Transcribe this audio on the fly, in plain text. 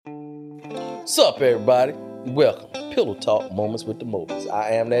What's up, everybody? Welcome to Pillow Talk Moments with the Mobleys.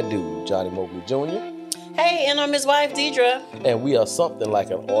 I am that dude, Johnny Mobley Jr. Hey, and I'm his wife, Deidre. And we are something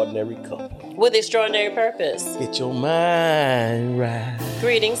like an ordinary couple. With extraordinary purpose. Get your mind right.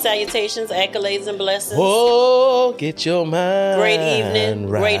 Greetings, salutations, accolades, and blessings. Whoa, get your mind Great evening,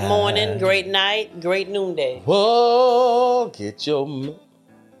 right. great morning, great night, great noonday. Whoa, get your...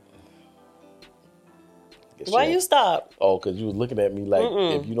 Why you stop? Oh, because you was looking at me like,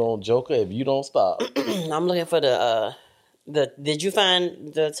 if you don't joker, if you don't stop. I'm looking for the did you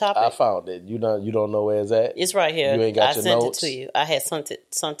find the topic? I found it. You don't know where it's at? It's right here. You ain't got your sent notes? it to you. I had sent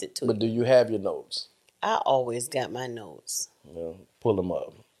it to you. But do you have your notes? I always got my notes. Yeah, pull them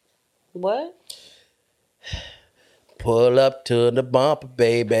up. What? Pull up to the bumper,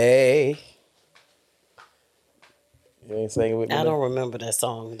 baby. You ain't singing with me? I don't remember that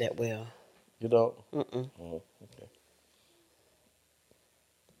song that well. You don't? Mm-mm. Okay.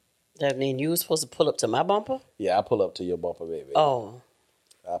 That mean you were supposed to pull up to my bumper? Yeah, I pull up to your bumper, baby. Oh.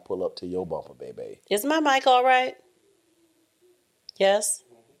 I pull up to your bumper, baby. Is my mic all right? Yes?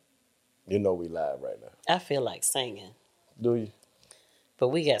 You know we live right now. I feel like singing. Do you? But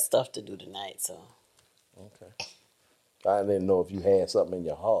we got stuff to do tonight, so. Okay. I didn't know if you had something in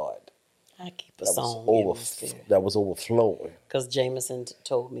your heart. I keep a song in my spirit. That was overflowing. Because Jameson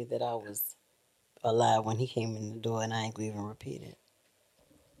told me that I was alive when he came in the door, and I ain't gonna even repeat it.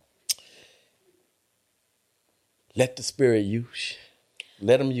 Let the spirit use.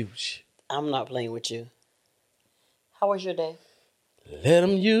 Let him use. I'm not playing with you. How was your day? Let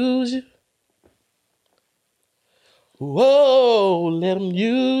him use you. Whoa, let him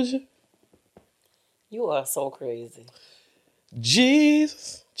use you. You are so crazy.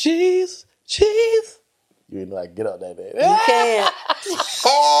 Jesus, Jesus, Jesus. You ain't know I can get out that day. You can't. You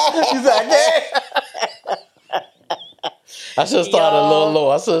said I can't. I should have started a little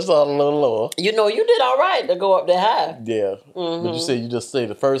lower. You know, you did all right to go up that high. Yeah. But you said you just say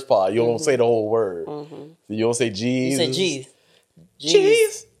the first part. You don't say the whole word. You don't say Jesus. You said G's.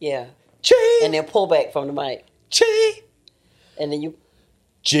 Cheese. Yeah. Cheese. And then pull back from the mic. Cheese. And then you...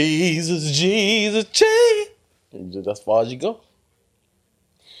 Jesus, Jesus, cheese. That's as far as you go.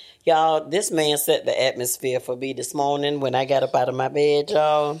 Y'all, this man set the atmosphere for me this morning when I got up out of my bed,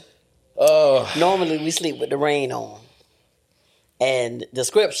 y'all. Normally we sleep with the rain on. And the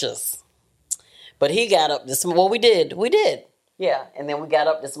scriptures. But he got up this morning. Well, we did. Yeah. And then we got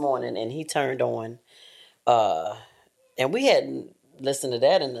up this morning and he turned on. And we hadn't listened to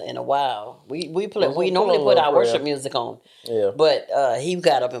that in a while. We normally put our worship music on. Yeah. But he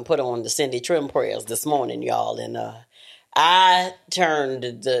got up and put on the Cindy Trim prayers this morning, y'all. And I turned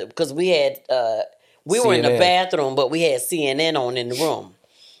because we had we were in the bathroom, but we had CNN on in the room.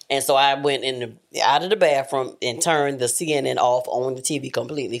 And so I went out of the bathroom and turned the CNN off on the TV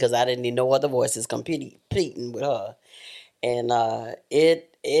completely because I didn't need no other voices competing with her. And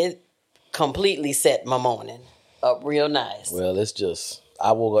it completely set my morning up real nice. Well, it's just,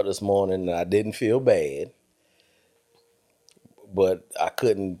 I woke up this morning and I didn't feel bad, but I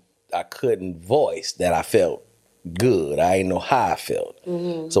couldn't voice that I felt good. I didn't know how I felt.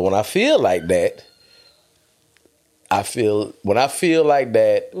 Mm-hmm. So when I feel like that,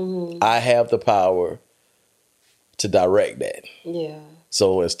 mm-hmm. I have the power to direct that. Yeah.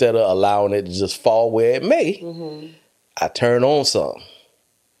 So instead of allowing it to just fall where it may, mm-hmm. I turn on something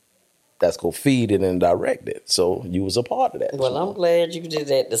that's going to feed it and direct it. So you was a part of that. Well, I'm glad you did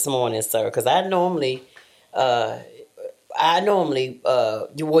that this morning, sir, because you normally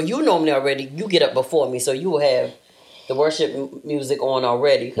already, you get up before me, so you will have the worship music on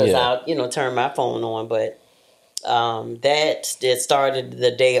already because I'll, turn my phone on, but that started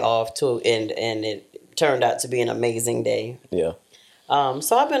the day off too, and it turned out to be an amazing day. Yeah.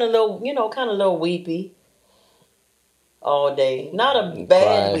 So I've been a little, kind of a little weepy all day. Not a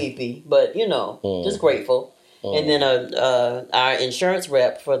bad weepy, but just grateful. And then our insurance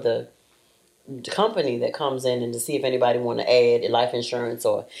rep for the company that comes in and to see if anybody want to add life insurance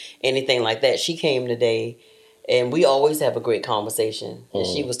or anything like that, she came today, and we always have a great conversation. And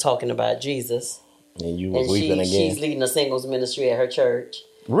she was talking about Jesus. And you were weeping again. She's leading a singles ministry at her church.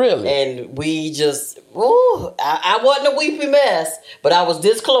 Really? And we just, I wasn't a weepy mess, but I was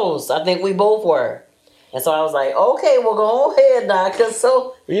this close. I think we both were. And so I was like, okay, well, go ahead now, because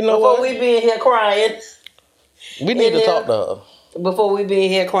before we be in here crying. We need to talk to her. Before we be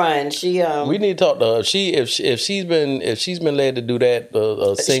in here crying, we need to talk to her. If she's been led to do that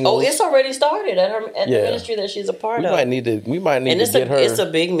singles. Oh, it's already started at the ministry that she's a part of. We might need to get her. It's a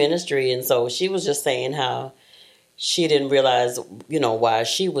big ministry, and so she was just saying how she didn't realize, why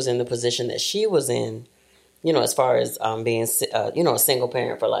she was in the position that she was in as far as being, a single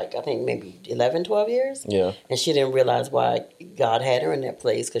parent for like, I think maybe 11, 12 years. Yeah. And she didn't realize why God had her in that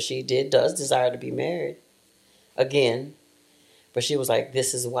place because she does desire to be married again. But she was like,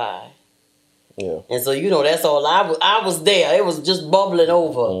 this is why. Yeah. And so, that's all I was there. It was just bubbling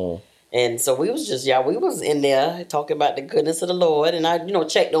over. And so we was in there talking about the goodness of the Lord. And I,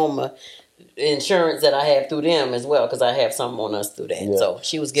 checked on my insurance that I have through them as well because I have some on us through that. Yeah. So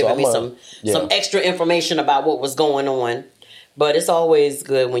she was giving me some extra information about what was going on. But it's always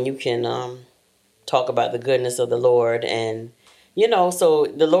good when you can talk about the goodness of the Lord. And, so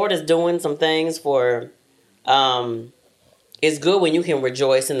the Lord is doing some things for... it's good when you can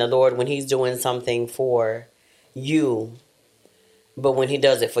rejoice in the Lord when he's doing something for you. But when he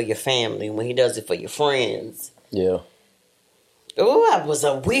does it for your family, when he does it for your friends. Yeah. Oh, I was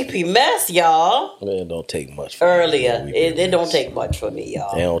a weepy mess, y'all. It don't take much for earlier. Me. It don't take much for me,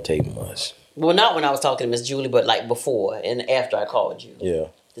 y'all. It don't take much. Well, not when I was talking to Miss Julie, but like before and after I called you. Yeah.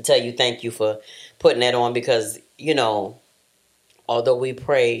 To tell you thank you for putting that on because, although we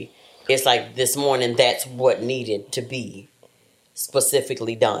pray, it's like this morning that's what needed to be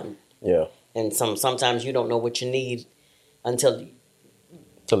specifically done. Yeah. And sometimes you don't know what you need until it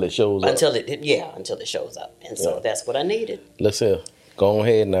shows up. Until it shows up. And so that's what I needed. Listen, go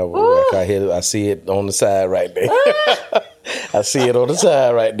ahead now. I see it on the side right there. I see it on the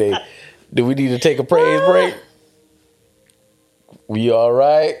side right there. Do we need to take a praise break? We all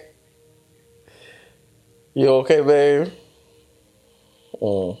right? You okay, babe?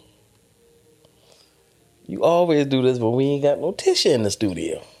 You always do this, but we ain't got no tissue in the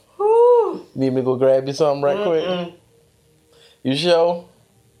studio. Woo. Need me to go grab you something right quick? You sure?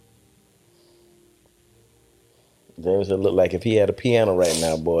 James would look like if he had a piano right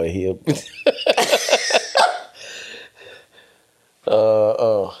now, boy, he'll...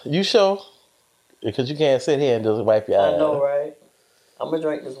 You sure? Because you can't sit here and just wipe your eyes. I know, right? I'm going to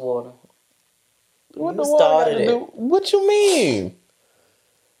drink this water. What the water do? What you mean?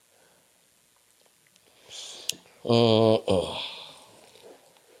 You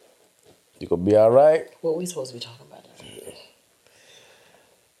gonna be all right? What we supposed to be talking about?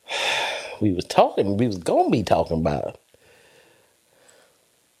 We was gonna be talking about.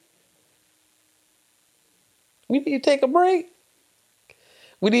 We need to take a break.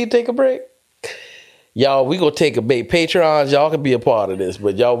 Y'all, we gonna take a break. Patreons, y'all can be a part of this,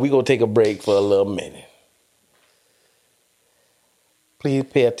 but y'all, we gonna take a break for a little minute. Please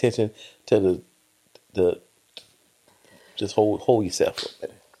pay attention to the just hold yourself for a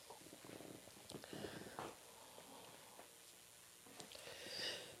minute.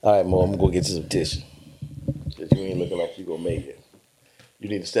 All right, Mo, I'm gonna go get you some tissue. Cause you ain't looking like you gonna make it. You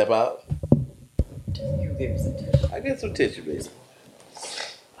need to step out? You give me some tissue. I get some tissue, baby.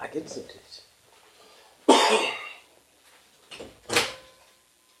 I get some tissue.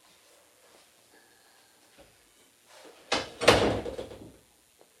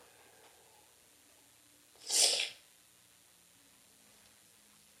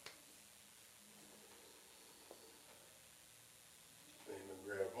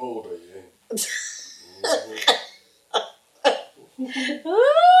 Hold of you.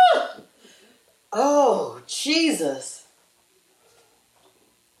 Oh, Jesus.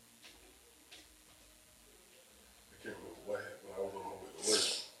 I can't remember what happened. I was on my way to work,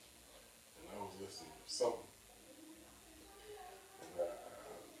 and I was listening to something. And I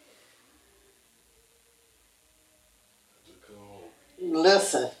just come home.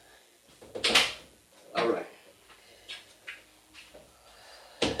 Listen. All right.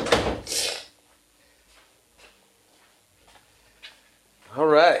 All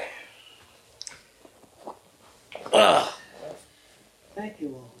right. Thank you,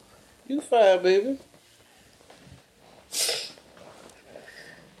 Lord. You fine, baby.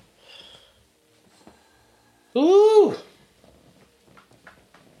 Ooh.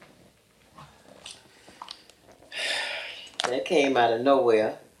 That came out of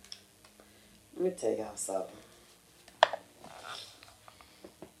nowhere. Let me tell y'all something.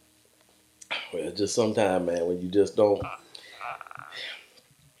 Well, just sometimes, man, when you just don't,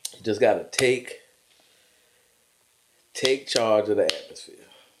 you just gotta take charge of the atmosphere.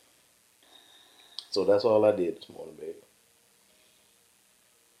 So that's all I did this morning, baby.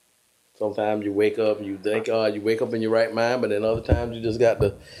 Sometimes you wake up and you think, you wake up in your right mind, but then other times you just got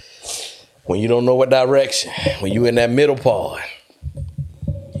to, when you don't know what direction, when you in that middle part,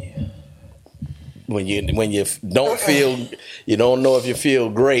 when you don't feel, you don't know if you feel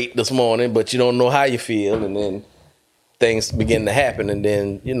great this morning, but you don't know how you feel, and then things begin to happen, and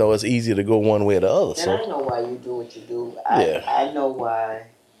then, it's easy to go one way or the other. And I know why you do what you do. I know why.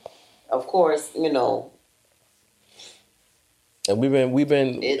 Of course, And we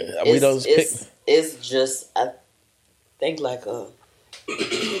it's just, I think, like a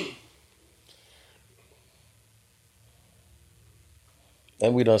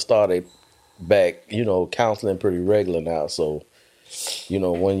and we done started back, counseling pretty regular now. So,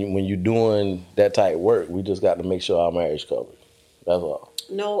 when you're doing that type of work, we just got to make sure our marriage covered. That's all.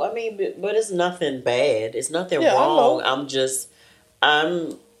 No, I mean, but it's nothing bad. It's nothing Yeah, wrong. I know. I'm just,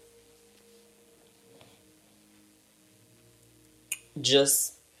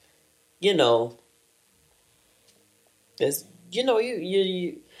 it's,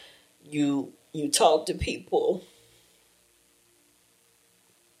 you talk to people,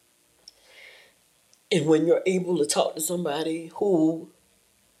 and when you're able to talk to somebody who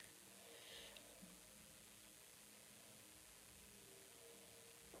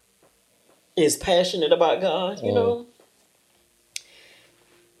is passionate about God, you know,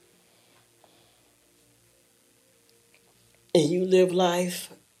 and you live life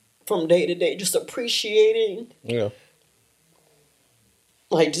from day to day just appreciating,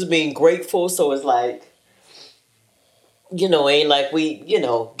 like just being grateful. So it's like, ain't like we,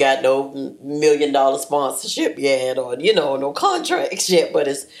 got no $1 million sponsorship yet, or, no contracts yet, but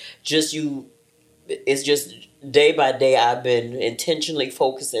it's just day by day I've been intentionally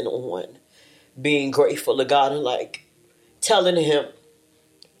focusing on being grateful to God and like telling him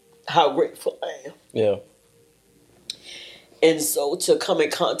how grateful I am. Yeah. And so to come in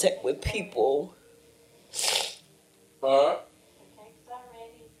contact with people.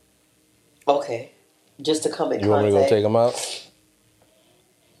 Okay. Just to come in contact. You want me to go take them out?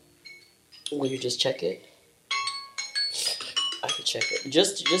 Will you just check it? I can check it.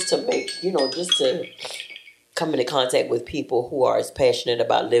 Just to make, just to come into contact with people who are as passionate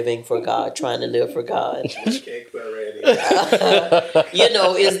about living for God, trying to live for God. It's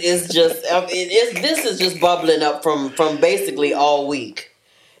just, this is just bubbling up from basically all week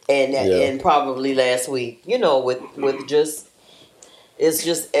and probably last week, with just, it's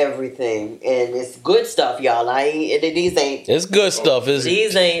just everything. And it's good stuff, y'all. These ain't. It's good stuff, isn't it?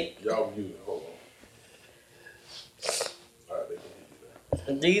 These ain't. Y'all use it. Hold on. All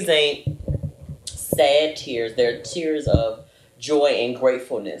right, these ain't sad tears. They're tears of joy and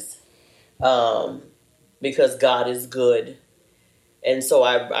gratefulness, because God is good, and so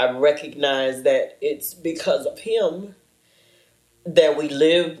I recognize that it's because of Him that we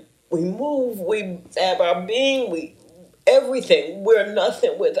live, we move, we have our being, everything. We're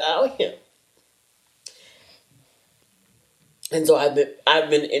nothing without Him, and so I've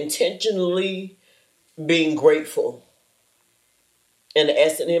been intentionally being grateful and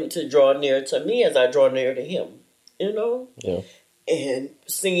asking Him to draw near to me as I draw near to Him, Yeah. and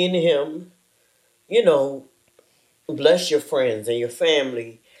singing Him, bless your friends and your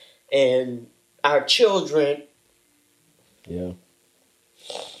family and our children. Yeah.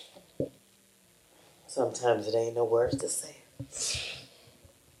 Sometimes it ain't no words to say.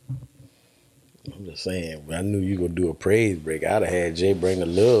 I'm just saying, I knew you were gonna do a praise break. I'd have had Jay bring the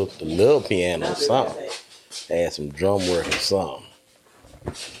little piano or something. Add some drum work or something.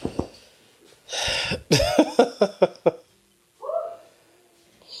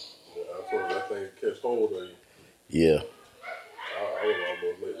 that thing catch hold of you. Yeah. I was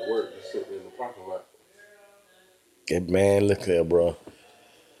almost late to work, just sitting in the parking lot. Man, look here, bro.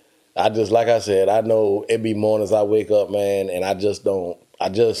 Like I said, I know it be mornings I wake up, man, and I want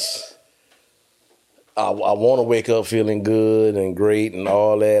to wake up feeling good and great and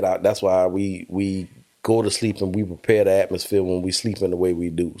all that. That's why we go to sleep and we prepare the atmosphere when we sleep in the way we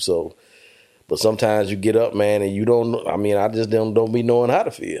do. So, but sometimes you get up, man, and you don't know. I mean, I just don't be knowing how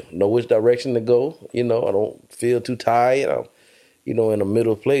to feel, know which direction to go. I don't feel too tired. I'm, in a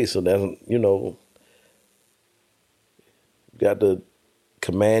middle place. So that's, got to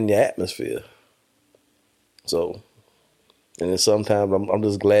command your atmosphere. So, and then sometimes I'm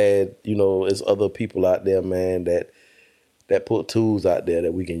just glad, there's other people out there, man, that put tools out there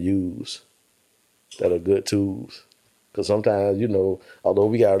that we can use that are good tools. Because sometimes, although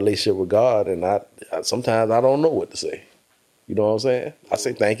we got a relationship with God, and sometimes I don't know what to say. You know what I'm saying? I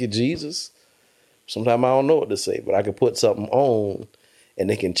say, thank you, Jesus. Sometimes I don't know what to say, but I can put something on and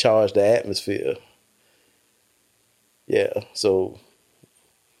they can charge the atmosphere. Yeah, so,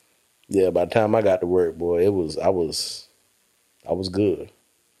 yeah, by the time I got to work, boy, I was good.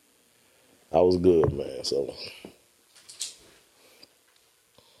 I was good, man, so.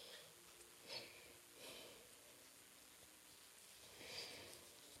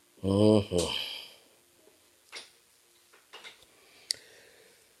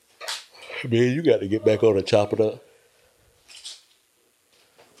 Man, you got to get back on and chop it up.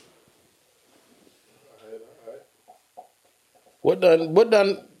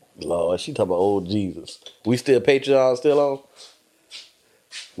 done? Lord, she talking about old Jesus. We still Patreon still on?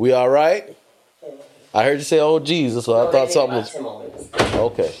 We all right? I heard you say old Jesus, so I thought something was...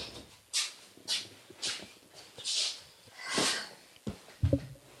 Okay.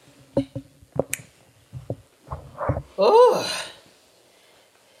 Oh.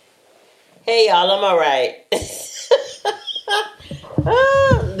 Hey y'all, I'm all right.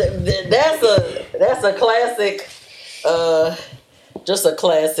 That's a classic, just a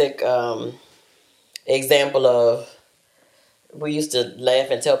classic example of, we used to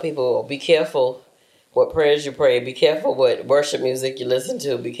laugh and tell people, be careful what prayers you pray, be careful what worship music you listen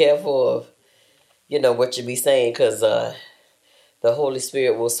to, be careful of, what you be saying, because the Holy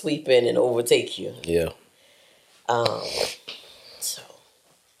Spirit will sweep in and overtake you. Yeah. So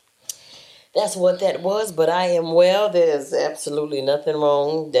that's what that was, but I am well. There's absolutely nothing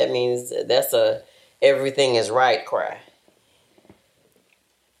wrong. That means that's a everything is right cry.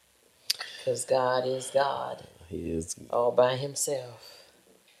 Because God is God. He is. All by himself.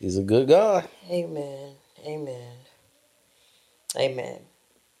 He's a good God. Amen. Amen. Amen.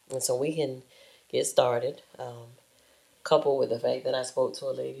 And so we can get started. Coupled with the fact that I spoke to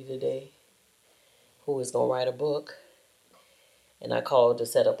a lady today who is going to write a book. And I called to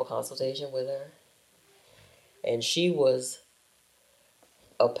set up a consultation with her. And she was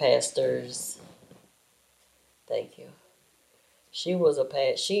a pastor's... Thank you. She was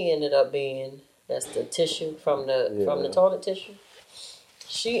she ended up being... That's the tissue from the toilet tissue.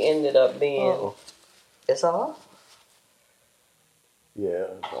 She ended up being... Uh-oh. It's off? Yeah.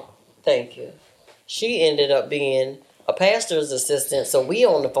 Thank you. She ended up being a pastor's assistant. So we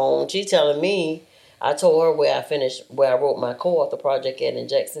on the phone. She telling me... I told her where I wrote my co-author project at in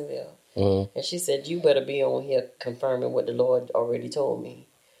Jacksonville. Mm-hmm. And she said, you better be on here confirming what the Lord already told me.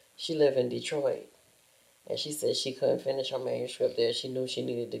 She lived in Detroit. And she said she couldn't finish her manuscript there. She knew she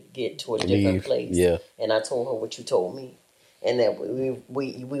needed to get to a different place. Yeah. And I told her what you told me. And that we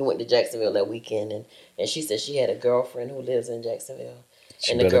went to Jacksonville that weekend. And she said she had a girlfriend who lives in Jacksonville.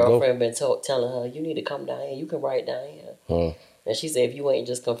 And the girlfriend been telling her, you need to come down here. You can write down here. Mm. And she said, if you ain't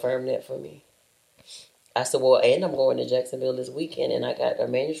just confirm that for me. I said, well, and I'm going to Jacksonville this weekend, and I got a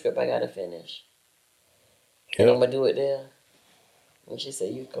manuscript I got to finish. Yep. And I'm going to do it there. And she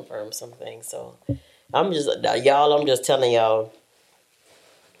said, you confirm some things. So I'm just telling y'all,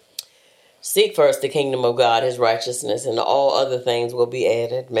 seek first the kingdom of God, his righteousness, and all other things will be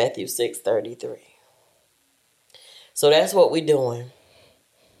added. Matthew 6:33. So that's what we're doing.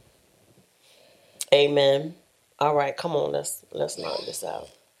 Amen. All right, come on, let's knock this out.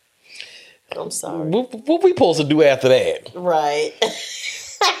 I'm sorry. What we supposed to do after that? Right.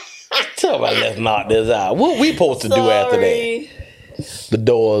 Tell me, let's knock this out. What we supposed to do after that? The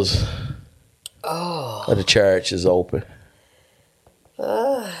doors of the church is open.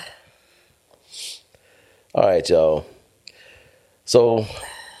 All right, y'all. So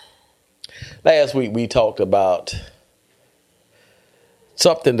last week we talked about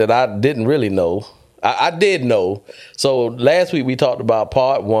something that I didn't really know. I did know. So last week we talked about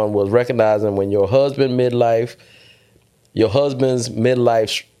part one was recognizing when your husband's midlife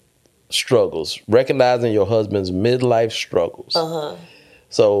struggles. Recognizing your husband's midlife struggles. Uh-huh.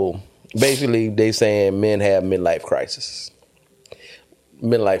 So basically they saying men have midlife crisis.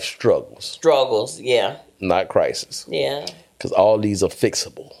 Midlife struggles. Struggles, yeah. Not crisis. Yeah. Because all these are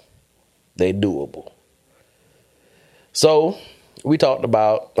fixable. They doable. So we talked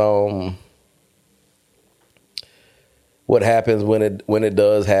about what happens when it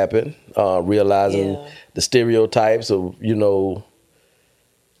does happen, realizing the stereotypes of,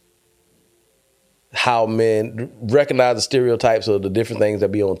 how men recognize the stereotypes of the different things that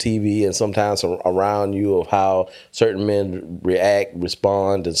be on TV and sometimes around you of how certain men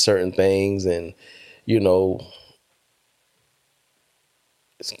respond to certain things. And,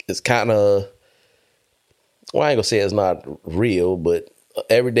 it's kind of, well, I ain't gonna say it's not real, but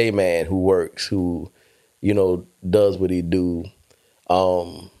everyday man who works, who, does what he do,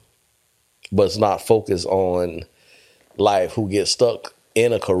 but it's not focused on life, who gets stuck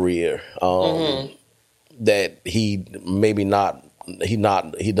in a career that he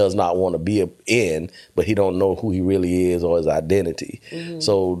does not want to be in, but he don't know who he really is or his identity. Mm-hmm.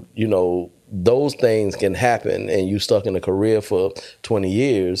 So, those things can happen and you stuck in a career for 20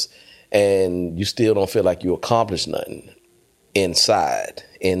 years and you still don't feel like you accomplished nothing inside.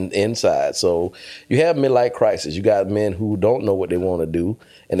 So you have midlife crisis. You got men who don't know what they want to do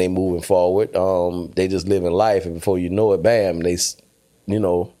and they moving forward. They just living life, and before you know it, bam, they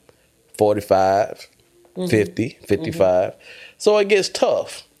 45, 50, 55. Mm-hmm. So it gets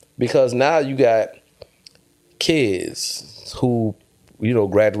tough because now you got kids who,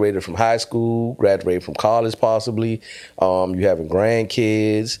 graduated from high school, graduated from college possibly. You having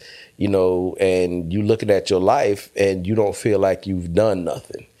grandkids, and you looking at your life and you don't feel like you've done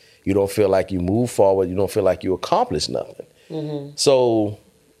nothing. You don't feel like you move forward. You don't feel like you accomplished nothing. Mm-hmm. So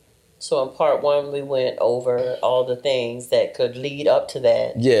in part one, we went over all the things that could lead up to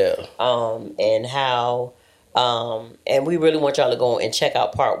that. Yeah. And how, and we really want y'all to go and check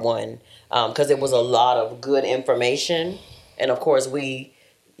out part one, because it was a lot of good information. And of course,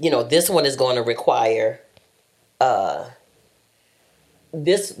 this one is going to require,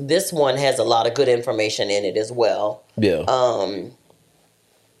 this one has a lot of good information in it as well. Yeah.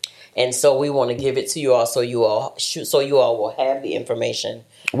 And so we want to give it to you all, so you all will have the information.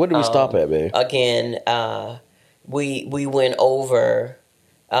 Where did we stop at, babe? Again, we went over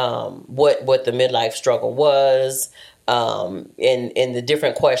what the midlife struggle was, and the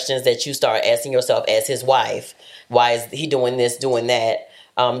different questions that you start asking yourself as his wife. Why is he doing this, doing that?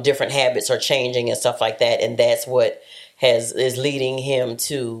 Different habits are changing and stuff like that, and that's what is leading him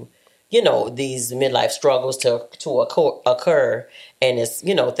to, these midlife struggles to occur, and it's,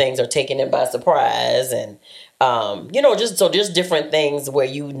 things are taking him by surprise, and just different things where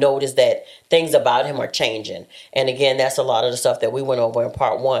you notice that things about him are changing. And again, that's a lot of the stuff that we went over in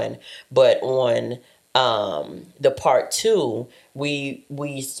part one. But on the part two, we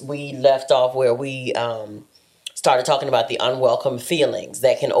left off where we started talking about the unwelcome feelings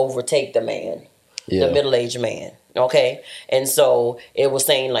that can overtake the man, the middle-aged man. Okay. And so it was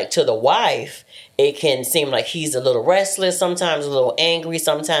saying, like, to the wife, it can seem like he's a little restless, sometimes a little angry,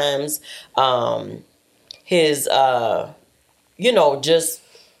 sometimes his just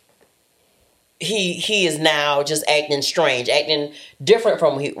he is now just acting strange, acting different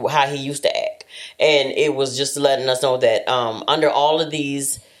from how he used to act. And it was just letting us know that under all of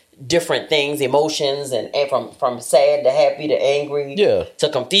these different things, emotions, and from sad to happy to angry to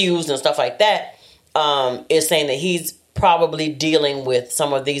confused and stuff like that, is saying that he's probably dealing with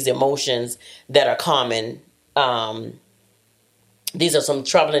some of these emotions that are common. These are some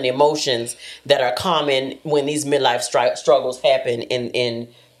troubling emotions that are common when these midlife struggles happen in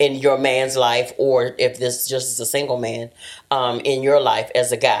your man's life, or if this just is a single man, in your life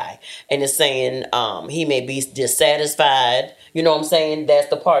as a guy. And it's saying he may be dissatisfied. You know what I'm saying? That's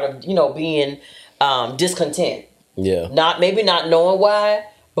the part of, being discontent. Yeah. Maybe not knowing why,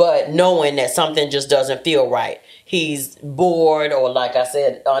 but knowing that something just doesn't feel right. He's bored, or like I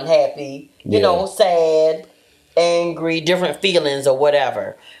said, unhappy, sad, angry, different feelings or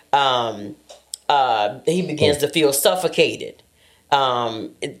whatever. He begins to feel suffocated.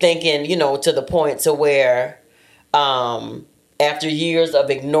 Thinking, to the point to where after years of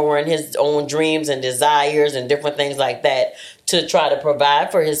ignoring his own dreams and desires and different things like that to try to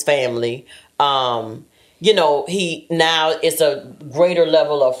provide for his family, it's a greater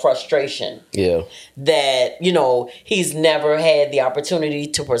level of frustration. Yeah. That, he's never had the opportunity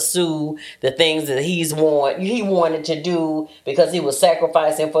to pursue the things that he wanted to do because he was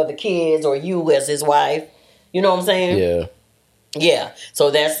sacrificing for the kids or you as his wife. You know what I'm saying? Yeah. Yeah.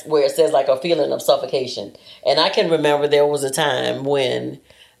 So that's where it says like a feeling of suffocation. And I can remember there was a time when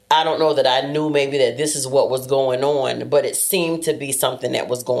I don't know that I knew maybe that this is what was going on, but it seemed to be something that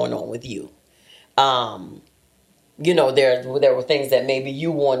was going on with you. There were things that maybe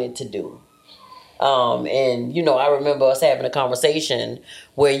you wanted to do. And I remember us having a conversation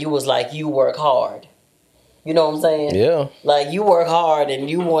where you was like, you work hard. You know what I'm saying? Yeah. Like, you work hard and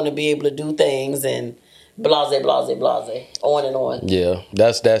you want to be able to do things and blase, blase, blase, on and on. Yeah.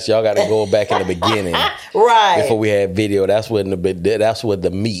 That's y'all got to go back in the beginning. Right. Before we had video. That's what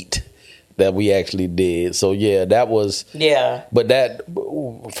the meat that we actually did. So yeah, that was. Yeah. But that,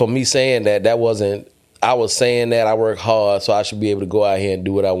 for me saying that wasn't, I was saying that I work hard, so I should be able to go out here and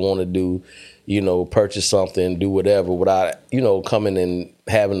do what I want to do, purchase something, do whatever, without, coming and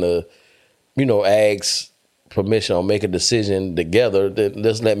having to, ask permission or make a decision together.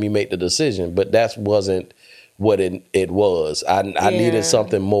 Just let me make the decision. But that wasn't what it was. I needed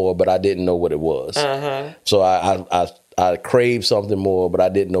something more, but I didn't know what it was. Uh-huh. So I craved something more, but I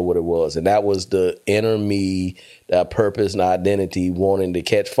didn't know what it was. And that was the inner me, that purpose and identity wanting to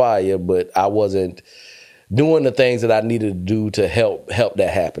catch fire, but I wasn't doing the things that I needed to do to help that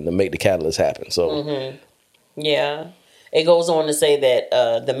happen, to make the catalyst happen. So, mm-hmm. Yeah, it goes on to say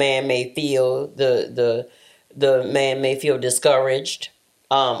that the man may feel the man may feel discouraged.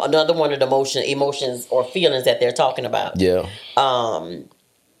 Another one of the emotions or feelings that they're talking about. Yeah.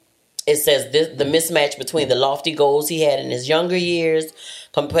 It says the mismatch between the lofty goals he had in his younger years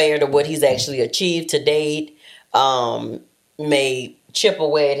compared to what he's actually achieved to date may chip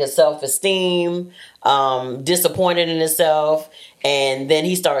away at his self-esteem, disappointed in himself, and then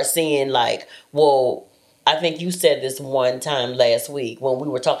he starts seeing like, well, I think you said this one time last week when we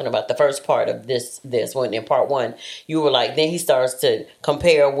were talking about the first part of this when in part one, you were like, then he starts to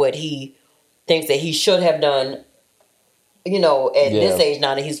compare what he thinks that he should have done, you know, at this age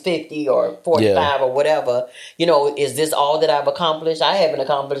now that he's 50 or 45 or whatever, you know, is this all that I've accomplished? I haven't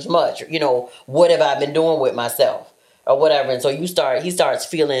accomplished much. You know, what have I been doing with myself or whatever? And so he starts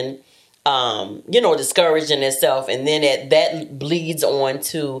feeling, you know, discouraged in himself. And then that bleeds on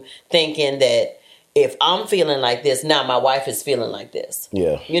to thinking that if I'm feeling like this, now my wife is feeling like this.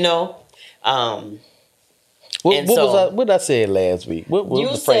 Yeah. You know? What did I say last week? What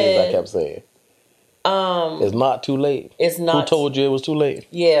was the phrase I kept saying? It's not too late. It's not. Who told you it was too late?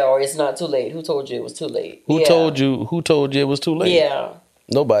 Yeah, or it's not too late. Who told you it was too late? Who told you it was too late? Yeah.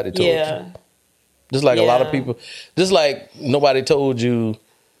 Nobody told you. Just like a lot of people, just like nobody told you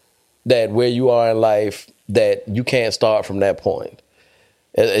that where you are in life, that you can't start from that point.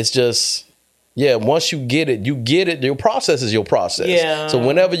 It's just, once you get it, your process is your process. Yeah. So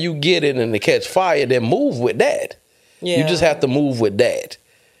whenever you get it and it catch fire, then move with that. Yeah. You just have to move with that.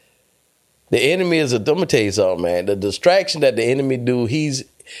 The enemy is I'm gonna tell you something, man. The distraction that the enemy do,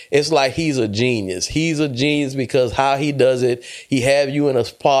 it's like he's a genius. He's a genius because how he does it, he have you in a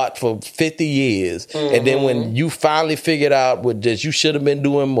spot for 50 years. Mm-hmm. And then when you finally figured out what just you should have been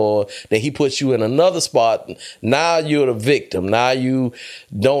doing more, then he puts you in another spot. Now you're the victim. Now you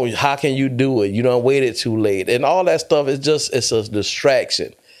don't, how can you do it? You done waited too late. And all that stuff is it's a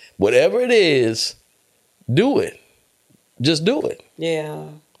distraction. Whatever it is, do it. Just do it. Yeah.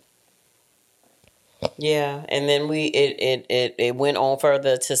 Yeah, and then it went on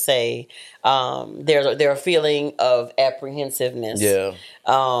further to say there's a feeling of apprehensiveness. Yeah.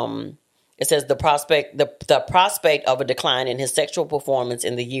 It says the prospect of a decline in his sexual performance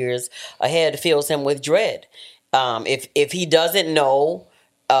in the years ahead fills him with dread. If he doesn't know,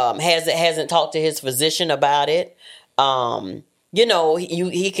 hasn't talked to his physician about it, you know,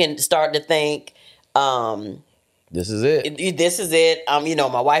 he can start to think. This is it. This is it. You know,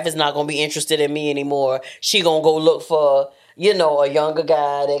 my wife is not going to be interested in me anymore. She going to go look for, you know, a younger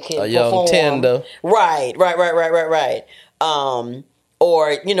guy that can perform. A young tender. Right.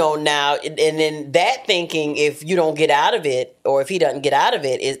 Or, you know, now, and then that thinking, if you don't get out of it, or if he doesn't get out of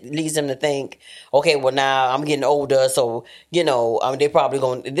it, it leads him to think, okay, well, now I'm getting older, so, you know, they're probably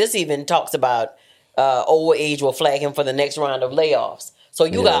going, this even talks about old age will flag him for the next round of layoffs. So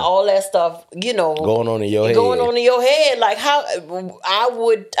you got all that stuff, you know, going on in your head. Like how I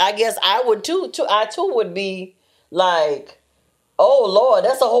would too. I too would be like, oh Lord,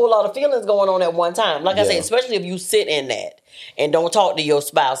 that's a whole lot of feelings going on at one time. Like I said, especially if you sit in that and don't talk to your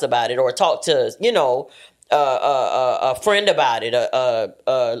spouse about it, or talk to, you know, a friend about it.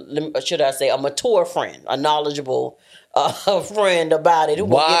 Should I say a mature friend, a knowledgeable a friend about it.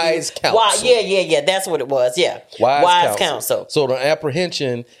 Wise counsel. Yeah. That's what it was. Yeah. Wise counsel. So the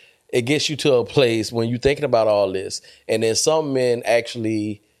apprehension, it gets you to a place when you're thinking about all this. And then some men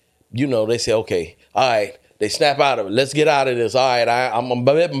actually, you know, they say, okay, all right, they snap out of it. Let's get out of this. All right, I'm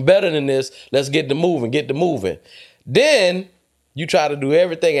better than this. Let's get to moving. Then you try to do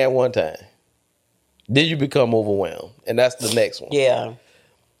everything at one time. Then you become overwhelmed. And that's the next one. Yeah.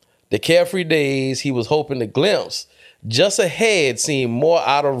 The carefree days he was hoping to glimpse just ahead seemed more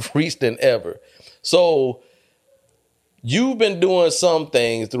out of reach than ever. So you've been doing some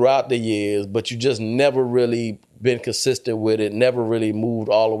things throughout the years, but you just never really been consistent with it, never really moved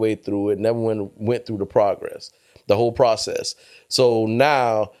all the way through it, never went through the whole process. So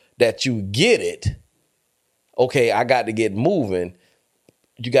now that you get it, okay, I got to get moving.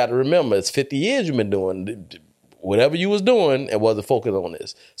 You got to remember, it's 50 years you've been doing whatever you was doing and wasn't focused on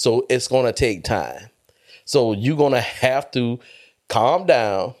this. So it's going to take time. So you're going to have to calm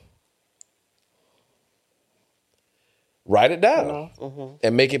down, write it down,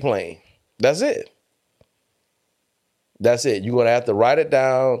 and make it plain. That's it. You're going to have to write it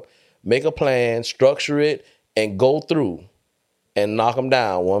down, make a plan, structure it, and go through and knock them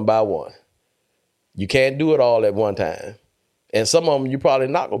down one by one. You can't do it all at one time. And some of them you're probably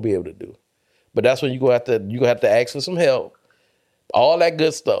not going to be able to do. But that's when you're going to have to ask for some help, all that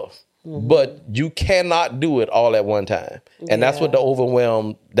good stuff. Mm-hmm. But you cannot do it all at one time. And that's what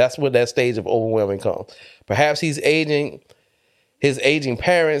that's where that stage of overwhelming comes. Perhaps his aging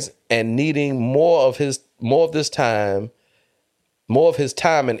parents and needing more of his time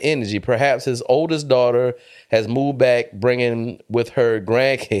and energy. Perhaps his oldest daughter has moved back, bringing with her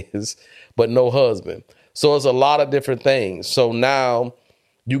grandkids, but no husband. So it's a lot of different things. So now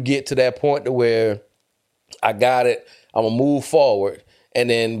you get to that point to where I got it. I'm gonna move forward, and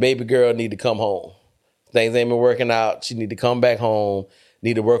then baby girl need to come home. Things ain't been working out. She need to come back home.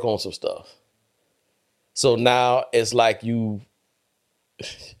 Need to work on some stuff. So now it's like you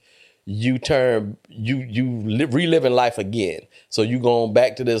reliving life again. So you going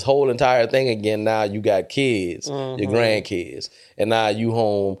back to this whole entire thing again. Now you got kids, your grandkids, and now you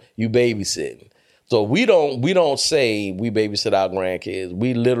home, you babysitting. So we don't say we babysit our grandkids.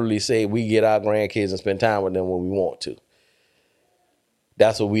 We literally say we get our grandkids and spend time with them when we want to.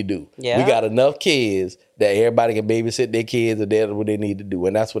 That's what we do. Yeah. We got enough kids that everybody can babysit their kids, and that's what they need to do,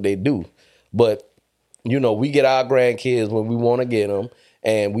 and that's what they do. But we get our grandkids when we want to get them,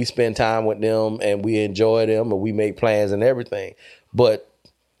 and we spend time with them, and we enjoy them, and we make plans and everything. But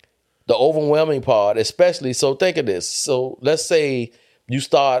the overwhelming part, especially, so think of this. So let's say you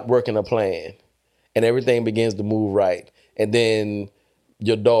start working a plan, and everything begins to move right, and then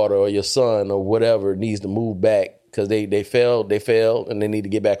your daughter or your son or whatever needs to move back because they failed, and they need to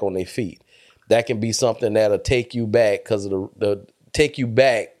get back on their feet. That can be something that'll take you back because of take you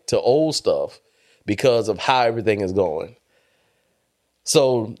back to old stuff because of how everything is going.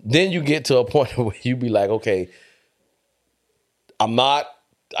 So then you get to a point where you be like, okay, I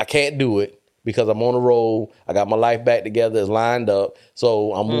can't do it because I'm on the road. I got my life back together. It's lined up.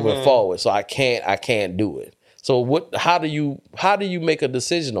 So I'm moving forward. So I can't do it. So how do you make a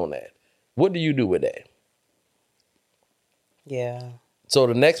decision on that? What do you do with that? Yeah. So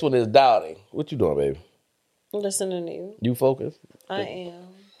the next one is doubting. What you doing, baby? I'm listening to you. You focus? I am.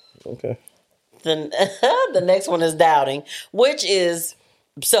 Okay. The next one is doubting, which is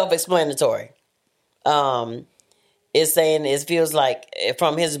self-explanatory. It's saying it feels like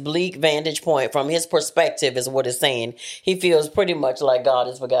from his bleak vantage point, from his perspective is what it's saying. He feels pretty much like God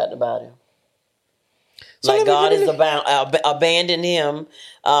has forgotten about him. So like God has abandoned him.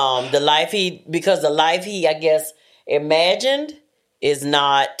 The life he, I guess, imagined is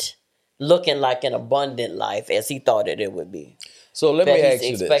not looking like an abundant life as he thought it would be. So let me ask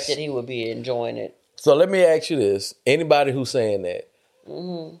you this. He expected he would be enjoying it. So let me ask you this. Anybody who's saying that,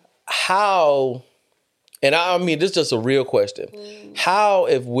 how, and I mean, this is just a real question. How,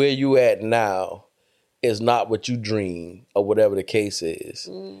 if where you at now is not what you dream or whatever the case is,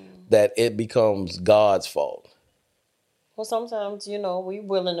 that it becomes God's fault? Well, sometimes, we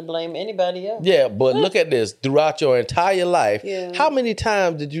willing to blame anybody else. Yeah, but look at this. Throughout your entire life, how many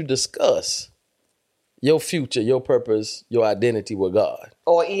times did you discuss your future, your purpose, your identity with God?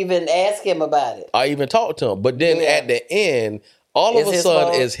 Or even ask him about it. Or even talk to him. But then at the end, all of a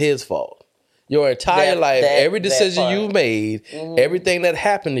sudden, it's his fault. Your entire life, every decision you made, everything that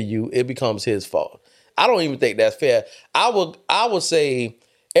happened to you, it becomes his fault. I don't even think that's fair. I would say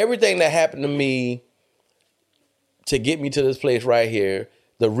everything that happened to me to get me to this place right here,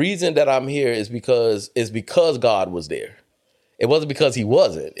 the reason that I'm here is because God was there. It wasn't because he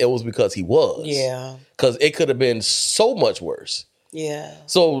wasn't. It was because he was. Yeah. Because it could have been so much worse. Yeah.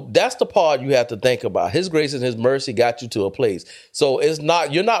 So that's the part you have to think about. His grace and his mercy got you to a place. So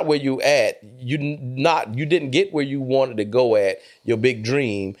you're not where you at. You didn't get where you wanted to go at, your big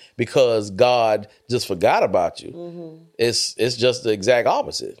dream, because God just forgot about you. It's just the exact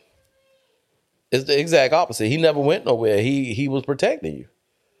opposite. It's the exact opposite. He never went nowhere. He was protecting you.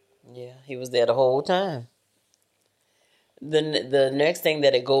 Yeah, he was there the whole time. The next thing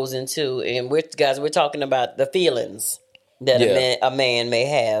that it goes into, and we're talking about the feelings that a man may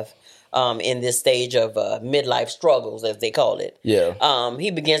have in this stage of midlife struggles, as they call it. Yeah.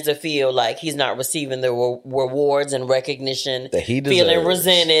 He begins to feel like he's not receiving the rewards and recognition that he deserves. Feeling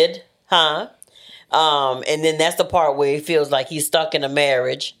resented, and then that's the part where he feels like he's stuck in a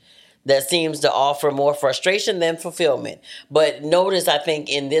marriage that seems to offer more frustration than fulfillment. But notice, I think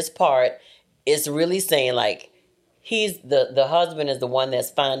in this part, it's really saying like, he's the husband is the one that's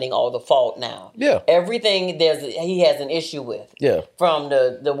finding all the fault now. Yeah. Everything he has an issue with. Yeah. From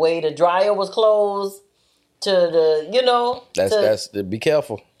the way the dryer was closed to the, That's be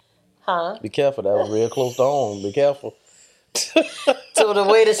careful. Huh? Be careful. That was real close to home. Be careful. To the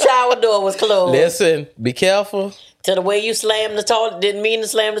way the shower door was closed. Listen, be careful. To the way you slammed the toilet, didn't mean to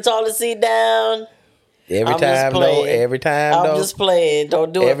slam the toilet seat down. Every time, I'm just playing.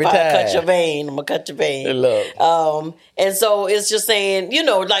 Don't do every it. If time. I cut your vein, I'm gonna cut your vein. Look. And so it's just saying,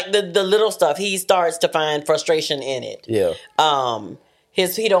 like the little stuff. He starts to find frustration in it. Yeah.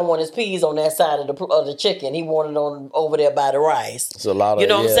 He don't want his peas on that side of the chicken. He wanted on over there by the rice. It's a lot of,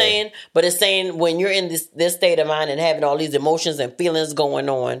 what I'm saying? But it's saying when you're in this state of mind and having all these emotions and feelings going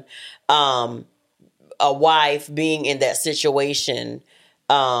on, a wife being in that situation,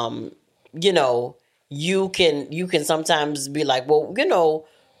 you can sometimes be like, well,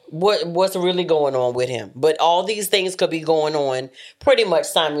 what's really going on with him. But all these things could be going on pretty much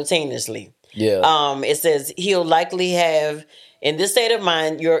simultaneously. Yeah. It says he'll likely have, in this state of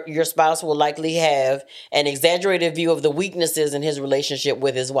mind, your spouse will likely have an exaggerated view of the weaknesses in his relationship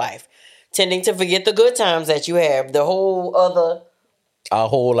with his wife, tending to forget the good times that you have, the whole other our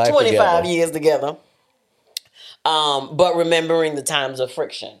whole life 25 years together. But remembering the times of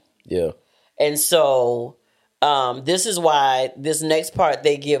friction. Yeah. And so this is why this next part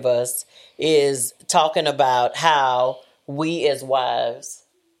they give us is talking about how we as wives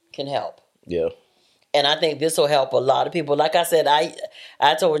can help. Yeah. And I think this will help a lot of people. Like I said,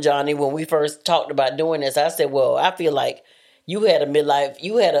 I told Johnny when we first talked about doing this, I said, well, I feel like you had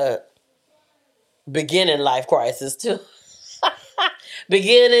a beginning life crisis too.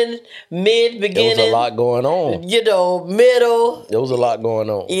 Beginning. There was a lot going on. Middle. There was a lot going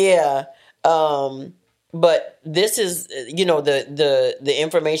on. Yeah. But this is, the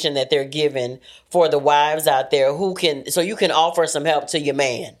information that they're giving for the wives out there so you can offer some help to your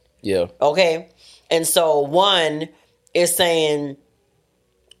man. Yeah. Okay. And so one is saying,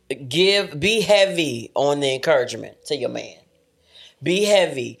 be heavy on the encouragement to your man. Be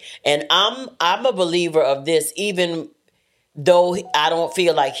heavy. And I'm a believer of this, even though I don't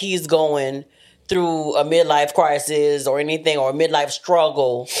feel like he's going through a midlife crisis or anything, or a midlife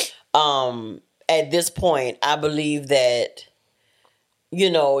struggle. At this point, I believe that,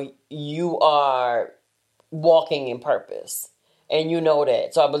 you are walking in purpose. And you know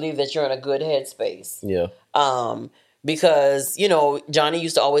that. So I believe that you're in a good headspace. Yeah. Because, Johnny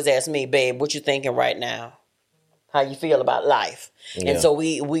used to always ask me, babe, what you thinking right now? How you feel about life? Yeah. And so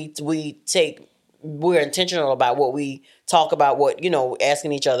we're intentional about what we talk about,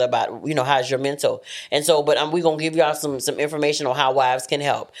 asking each other about, how's your mental? And so, but we're going to give y'all some information on how wives can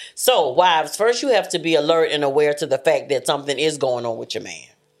help. So wives, first you have to be alert and aware to the fact that something is going on with your man.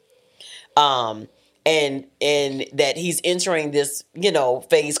 And that he's entering this,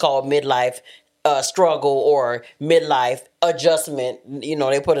 phase called midlife struggle or midlife adjustment.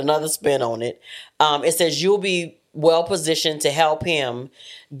 They put another spin on it. It says you'll be well positioned to help him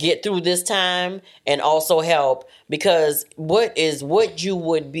get through this time, and also help, because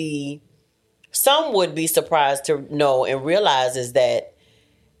some would be surprised to know and realize is that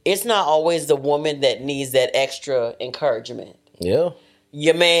it's not always the woman that needs that extra encouragement. Yeah.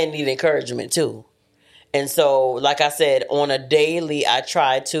 Your man needs encouragement too. And so, like I said, on a daily, I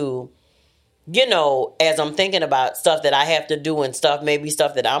try to, as I'm thinking about stuff that I have to do and maybe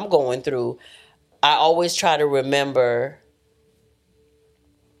stuff that I'm going through, I always try to remember,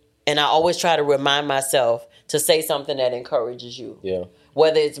 and I always try to remind myself to say something that encourages you. Yeah.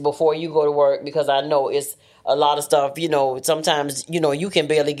 Whether it's before you go to work, because I know it's a lot of stuff, sometimes, you can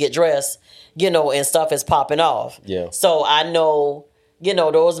barely get dressed, and stuff is popping off. Yeah. So I know,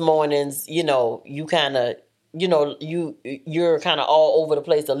 those mornings, you kind of, you're kind of all over the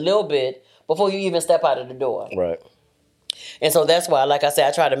place a little bit before you even step out of the door. Right. And so that's why, like I said,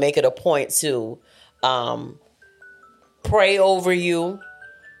 I try to make it a point to pray over you,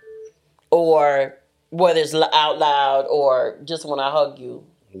 or whether it's out loud or just when I hug you.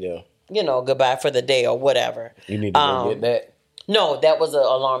 Yeah. Goodbye for the day or whatever. You need to go get that? No, that was an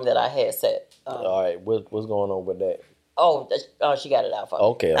alarm that I had set. All right. What's going on with that? Oh, she got it out for me.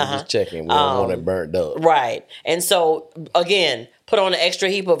 Okay, I'm just checking. We don't want it burnt up. Right. And so, again, put on an extra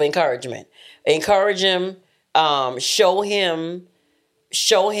heap of encouragement. Encourage him. Show him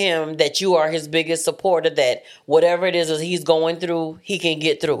that you are his biggest supporter, that whatever it is that he's going through, he can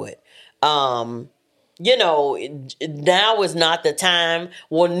get through it. Now is not the time.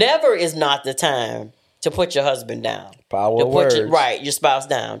 Well, never is not the time to put your husband down. Power of words. Your spouse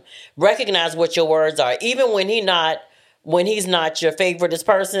down. Recognize what your words are. Even when he's not your favoriteest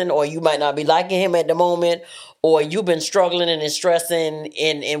person, or you might not be liking him at the moment, or you've been struggling and stressing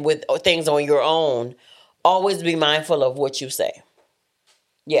and with things on your own, always be mindful of what you say.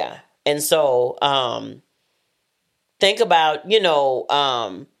 Yeah. And so think about,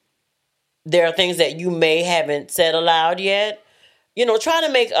 there are things that you may haven't said aloud yet. Try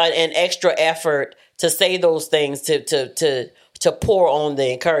to make an extra effort to say those things, to pour on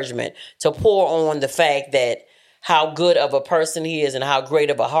the encouragement, to pour on the fact that how good of a person he is and how great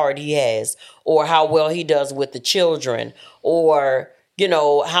of a heart he has, or how well he does with the children, or,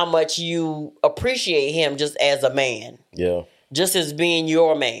 how much you appreciate him just as a man. Yeah. Just as being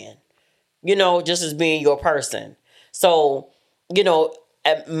your man, just as being your person. So,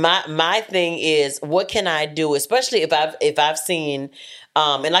 my thing is, what can I do, especially if I've seen,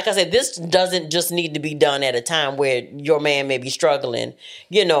 and like I said, this doesn't just need to be done at a time where your man may be struggling,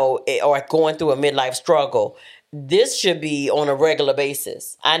 or going through a midlife struggle. this should be on a regular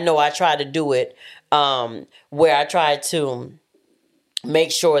basis. I know I try to do it where I try to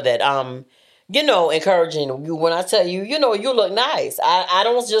make sure that I'm, encouraging you when I tell you, you look nice. I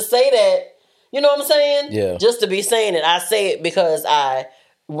don't just say that, you know what I'm saying? Yeah. Just to be saying it. I say it because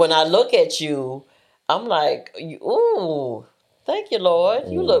when I look at you, I'm like, ooh, thank you, Lord.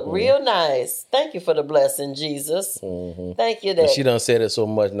 You look real nice. Thank you for the blessing, Jesus. Mm-hmm. Thank you. That she done said it so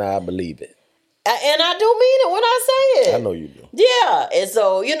much now I believe it. And I do mean it when I say it. I know you do. Yeah. And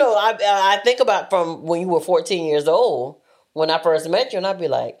so, I think about from when you were 14 years old, when I first met you, and I'd be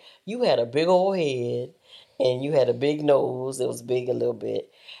like, you had a big old head and you had a big nose. It was big a little bit.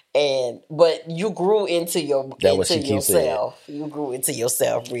 But you grew into yourself. You grew into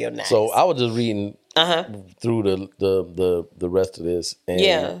yourself real nice. So I was just reading through the rest of this.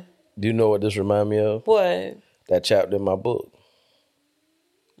 And do you know what this reminds me of? What? That chapter in my book.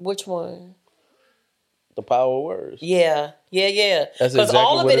 Which one? The Power of Words. Yeah. That's because exactly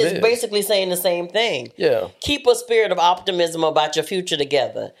all of what it is basically saying the same thing. Yeah. Keep a spirit of optimism about your future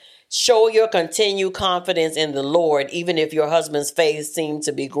together. Show your continued confidence in the Lord, even if your husband's faith seems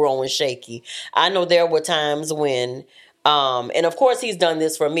to be growing shaky. I know there were times when, and of course he's done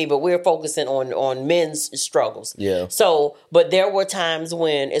this for me, but we're focusing on men's struggles. Yeah. So, but there were times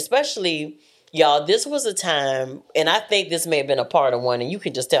when, especially, y'all, this was a time, and I think this may have been a part of one, and you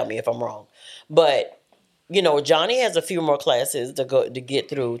can just tell me if I'm wrong, but Johnny has a few more classes to get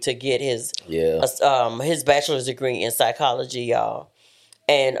through to get his bachelor's degree in psychology, y'all.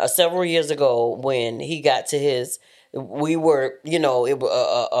 And several years ago, when he got to we were, a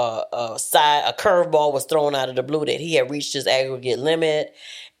curveball was thrown out of the blue that he had reached his aggregate limit,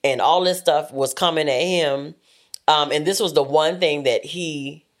 and all this stuff was coming at him. And this was the one thing that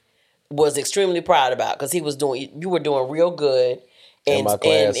he was extremely proud about because you were doing real good. In your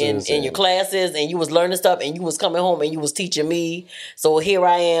classes, and you was learning stuff, and you was coming home and you was teaching me. So here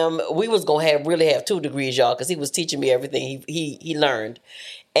I am. We was gonna really have 2 degrees, y'all, because he was teaching me everything he learned.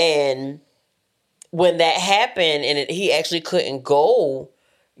 And when that happened, and he actually couldn't go,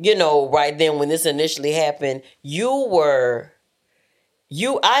 right then when this initially happened, I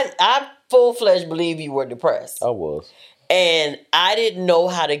full-fledged believe you were depressed. I was, and I didn't know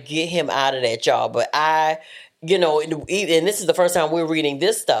how to get him out of that, y'all. But and this is the first time we're reading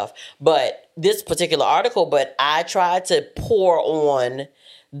this stuff, but this particular article, but I tried to pour on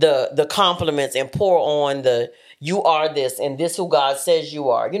the compliments and pour on you are this and this who God says you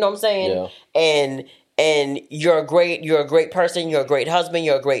are. You know what I'm saying? Yeah. And you're a great person, you're a great husband,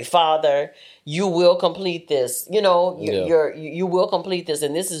 you're a great father. You will complete this. You will complete this,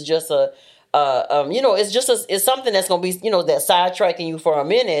 and this is just it's something that's going to be, that sidetracking you for a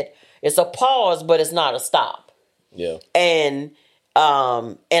minute. It's a pause, but it's not a stop. Yeah. And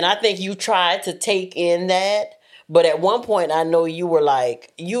I think you tried to take in that, but at one point I know you were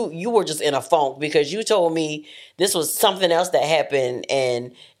like, you were just in a funk because you told me this was something else that happened,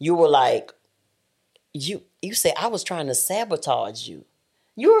 and you were like, you say I was trying to sabotage you.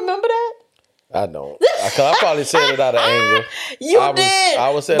 You remember that? I don't. I probably said it out of anger. You did. I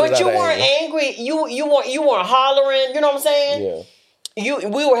was saying it out of anger. But you weren't angry. You weren't hollering. You know what I'm saying? Yeah.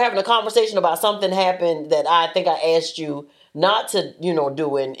 We were having a conversation about something happened that I think I asked you not to,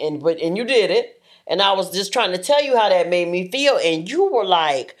 do it, and you did it. And I was just trying to tell you how that made me feel. And you were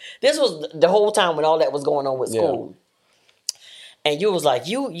like, this was the whole time when all that was going on with school. Yeah. And you was like,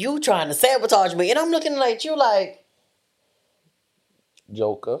 you trying to sabotage me. And I'm looking at you like,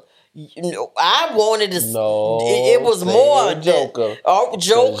 Joker. I wanted to. No, it was more Joker.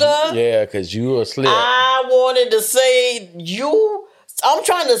 Joker. Yeah, because you were asleep. I wanted to say you. I'm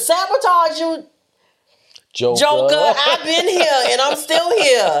trying to sabotage you, Joker. I've been here and I'm still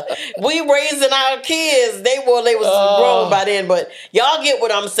here. We raising our kids. They was grown by then, but y'all get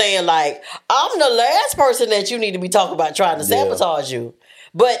what I'm saying. Like, I'm the last person that you need to be talking about trying to sabotage you.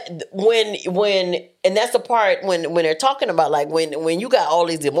 But when and that's the part when they're talking about, like, when you got all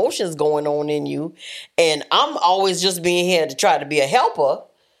these emotions going on in you, and I'm always just being here to try to be a helper,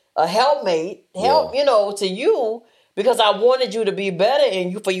 a helpmate, to you, because I wanted you to be better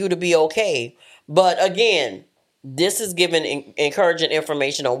and for you to be okay. But again, this is giving encouraging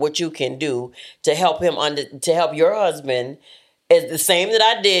information on what you can do to help him to help your husband. It's the same that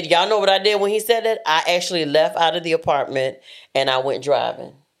I did. Y'all know what I did when he said that? I actually left out of the apartment and I went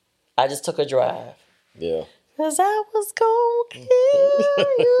driving. I just took a drive. Yeah. Because I was going to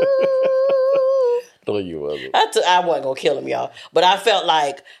kill you. No, you wasn't. I wasn't gonna kill him, y'all. But I felt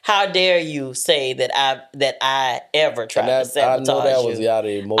like, how dare you say that I ever tried to sabotage you? I know that was out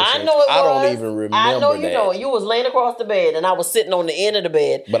of emotion. I know it was. I don't even remember that. I know you know it. You was laying across the bed, and I was sitting on the end of the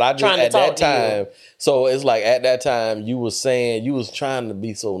bed. But I just trying to at talk that time. To you. So it's like at that time you was saying you was trying to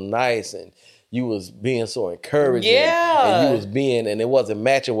be so nice and you was being so encouraging. Yeah. And you was being, and it wasn't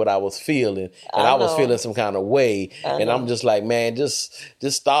matching what I was feeling. And I was feeling some kind of way. And I'm just like, man, just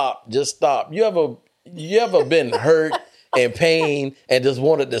stop. Just stop. You ever been hurt and pain and just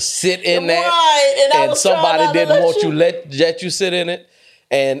wanted to sit in that? Right. And somebody didn't want you let you sit in it?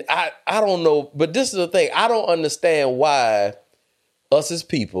 And I don't know, but this is the thing. I don't understand why us as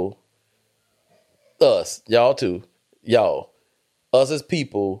people, y'all too, us as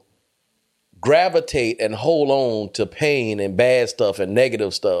people gravitate and hold on to pain and bad stuff and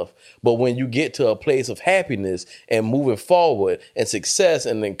negative stuff. But when you get to a place of happiness and moving forward and success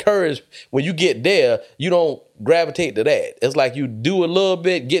and encourage, when you get there, you don't gravitate to that. It's like you do a little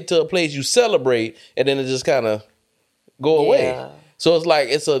bit, get to a place you celebrate, and then it just kind of go away. So it's like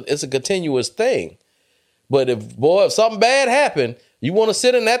it's a continuous thing. But if something bad happened, you want to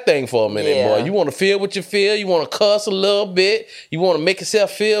sit in that thing for a minute, boy. You want to feel what you feel. You want to cuss a little bit. You want to make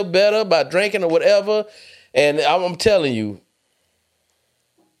yourself feel better by drinking or whatever. And I'm telling you,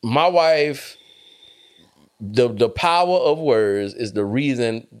 my wife, the power of words is the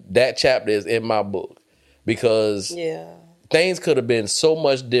reason that chapter is in my book. Because things could have been so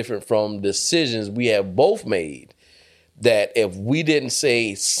much different from decisions we have both made, that if we didn't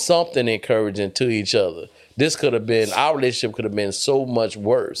say something encouraging to each other, our relationship could have been so much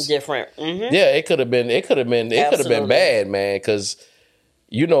worse. Different. Mm-hmm. Yeah, it could have been bad, man. Because,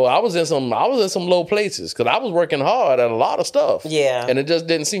 I was in some low places because I was working hard at a lot of stuff. Yeah. And it just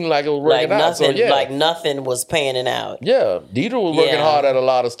didn't seem like it was working out. Like nothing was panning out. Yeah. Deidre was working hard at a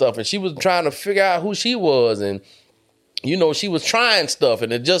lot of stuff, and she was trying to figure out who she was, and, she was trying stuff,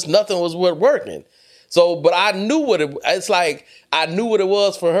 and nothing was working. So, but I knew it's like I knew what it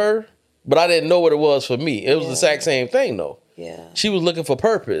was for her, but I didn't know what it was for me. It was the exact same thing, though. Yeah. She was looking for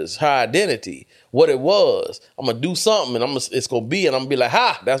purpose, her identity, what it was. I'm going to do something, and it's going to be, and I'm going to be like,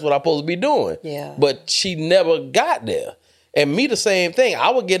 that's what I'm supposed to be doing. Yeah. But she never got there. And me, the same thing. I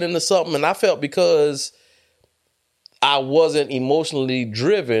would get into something, and I felt because I wasn't emotionally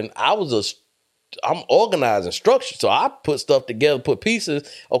driven, I'm organized and structured. So I put stuff together, put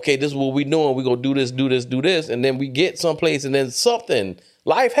pieces. Okay, this is what we're doing. We're going to do this. And then we get someplace, and then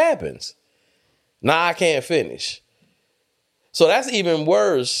life happens. Now I can't finish. So that's even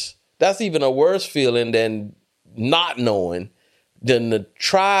worse. That's even a worse feeling than not knowing, than to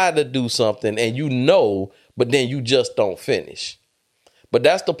try to do something and but then you just don't finish. But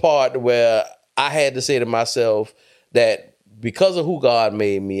that's the part where I had to say to myself that because of who God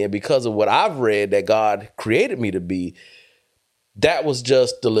made me and because of what I've read that God created me to be, that was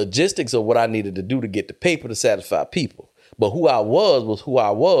just the logistics of what I needed to do to get the paper to satisfy people. But who I was who I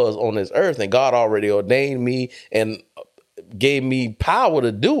was on this earth, and God already ordained me and gave me power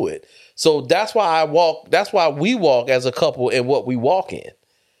to do it. So that's why we walk as a couple in what we walk in.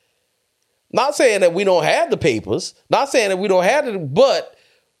 Not saying that we don't have the papers, not saying that we don't have it, but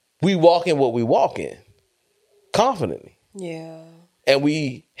we walk in what we walk in confidently. Yeah. And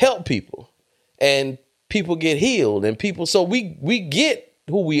we help people, and people get healed, and so we get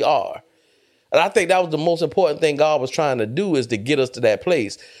who we are. And I think that was the most important thing God was trying to do, is to get us to that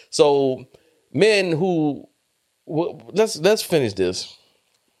place. So men who, let's finish this.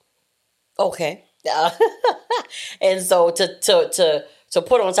 Okay. And so to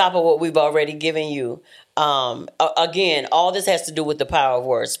put on top of what we've already given you, again, all this has to do with the power of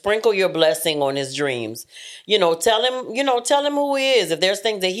words. Sprinkle your blessing on his dreams. Tell him who he is. If there's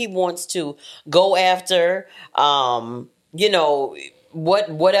things that he wants to go after,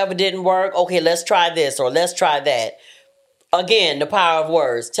 whatever didn't work, okay, let's try this or let's try that. Again, the power of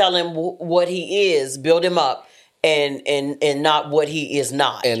words. Tell him what he is, build him up, and not what he is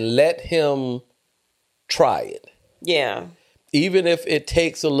not. And let him try it. Yeah. Even if it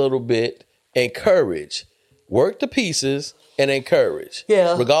takes a little bit, encourage. Work the pieces and encourage.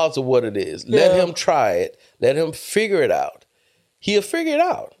 Yeah. Regardless of what it is. Yeah. Let him try it. Let him figure it out. He'll figure it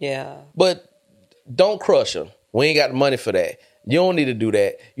out. Yeah. But don't crush him. We ain't got the money for that. You don't need to do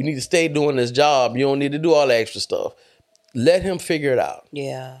that. You need to stay doing this job. You don't need to do all the extra stuff. Let him figure it out.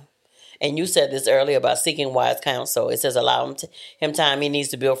 Yeah. And you said this earlier about seeking wise counsel. It says allow him time. He needs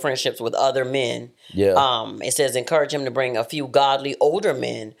to build friendships with other men. Yeah. It says encourage him to bring a few godly older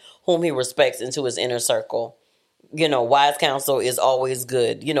men whom he respects into his inner circle. Wise counsel is always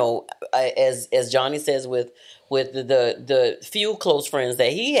good. As Johnny says with the few close friends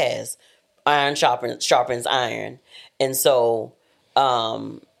that he has, iron sharpens iron. And so,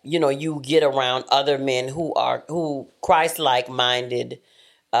 you get around other men who Christ-like minded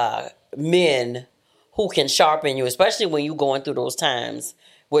men who can sharpen you, especially when you're going through those times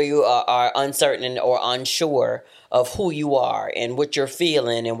where you are uncertain or unsure of who you are and what you're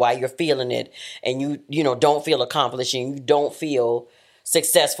feeling and why you're feeling it, and you don't feel accomplished and you don't feel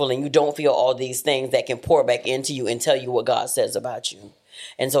successful and you don't feel all these things that can pour back into you and tell you what God says about you.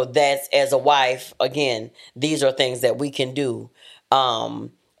 And so that's, as a wife, again, these are things that we can do. And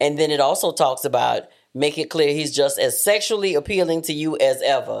then it also talks about make it clear he's just as sexually appealing to you as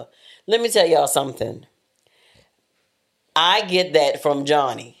ever. Let me tell y'all something. I get that from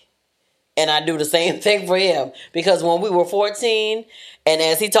Johnny. And I do the same thing for him. Because when we were 14, and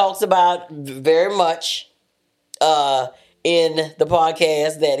as he talks about very much in the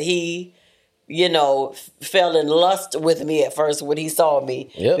podcast, that he, fell in lust with me at first when he saw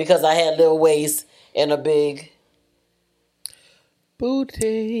me. Yep. Because I had a little waist and a big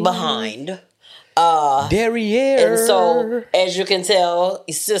booty behind. Derriere. And so, as you can tell,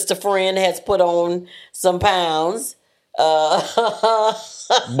 his sister friend has put on some pounds. But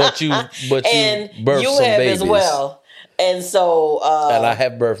you birthed some babies as well, and so and I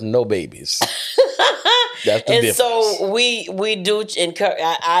have birthed no babies. That's the difference. So we do encourage.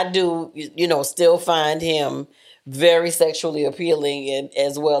 I do, still find him very sexually appealing, and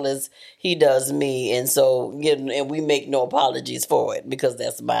as well as he does me, and so and we make no apologies for it because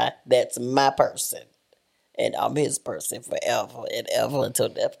that's my person. And I'm his person forever and ever until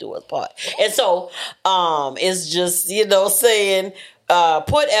death do us part. And so it's just, saying,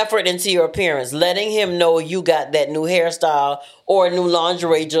 put effort into your appearance, letting him know you got that new hairstyle or a new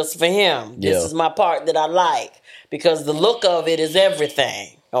lingerie just for him. This is my part that I like because the look of it is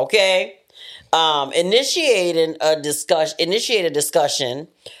everything. Okay? Initiate a discussion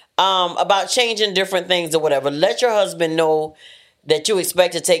about changing different things or whatever. Let your husband know that you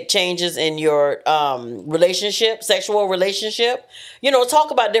expect to take changes in your sexual relationship. Talk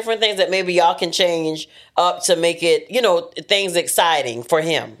about different things that maybe y'all can change up to make it, things exciting for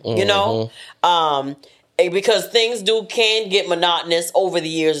him, because things can get monotonous over the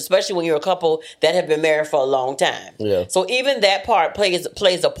years, especially when you're a couple that have been married for a long time. Yeah. So even that part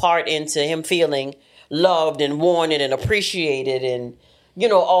plays a part into him feeling loved and wanted and appreciated and,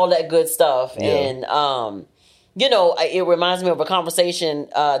 all that good stuff. Yeah. And, it reminds me of a conversation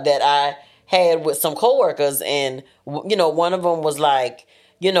that I had with some coworkers, and one of them was like,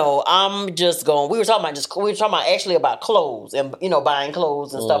 I'm just going. We were talking about actually about clothes and buying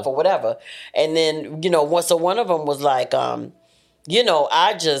clothes and stuff or whatever. And then one of them was like, I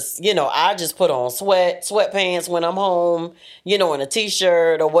just put on sweatpants when I'm home, and a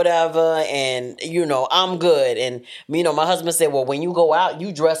t-shirt or whatever, and I'm good. And my husband said, well, when you go out,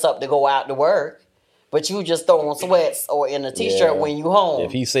 you dress up to go out to work. But you just throw on sweats or in a t-shirt when you home.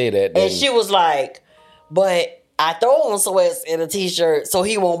 If he say that, then... And she was like, but I throw on sweats in a t-shirt so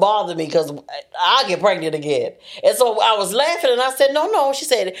he won't bother me because I'll get pregnant again. And so I was laughing and I said, no. She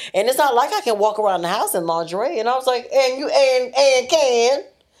said, and it's not like I can walk around the house in lingerie. And I was like, and can.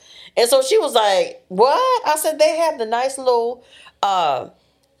 And so she was like, what? I said, they have the nice little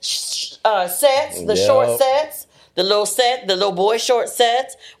sets, the short sets. The little boy short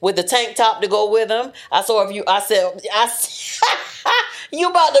sets with the tank top to go with them. I said, you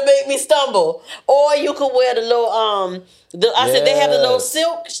about to make me stumble. Or you could wear the little, said they have the little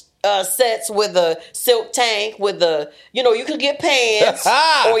silk sets with a silk tank with the, you could get pants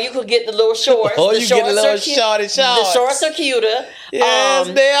or you could get the little shorts. Or the you shorts get the little shorts. The shorts are cuter. Yes,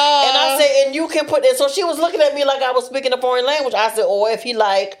 they are. And I said, and you can put it. So she was looking at me like I was speaking a foreign language. I said, or if he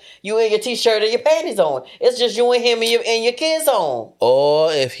like you in your t-shirt and your panties on. It's just you and him and your kids on.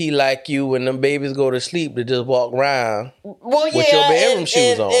 Or if he like you when them babies go to sleep to just walk around with your bedroom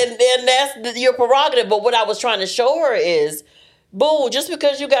shoes on. And that's your prerogative. But what I was trying to show her is, boo, just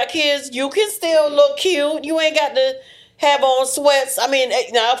because you got kids, you can still look cute. You ain't got to have on sweats. I mean,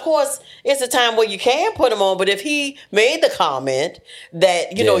 now, of course, it's a time where you can put them on, but if he made the comment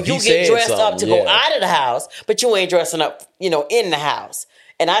that, you get dressed up to go out of the house, but you ain't dressing up, in the house.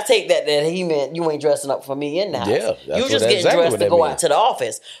 And I take that he meant you ain't dressing up for me in the house. Yeah, you just getting dressed to go out to the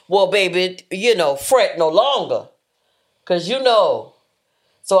office. Well, baby, fret no longer. Because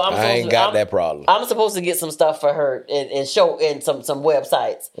So I ain't got that problem. I'm supposed to get some stuff for her and show in some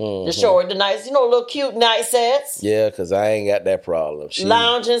websites to show her the nice, little cute night sets. Yeah, because I ain't got that problem.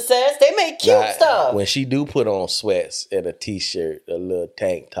 Lounging sets. They make cute stuff. When she do put on sweats and a t-shirt, a little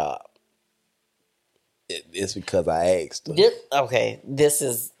tank top, it's because I asked her. This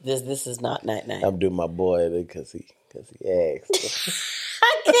is not night. I'm doing my boy because he asked.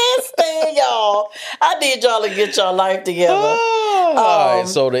 I can't stand y'all. I need y'all to get your life together. All right,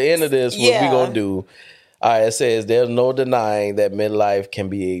 so the end of this, what we going to do, all right, it says there's no denying that midlife can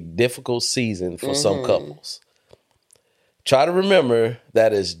be a difficult season for some couples. Try to remember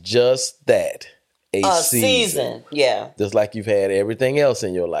that it's just that, a season. Yeah. Just like you've had everything else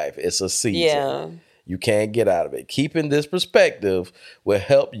in your life. It's a season. Yeah. You can't get out of it. Keeping this perspective will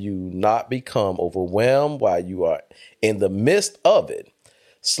help you not become overwhelmed while you are in the midst of it.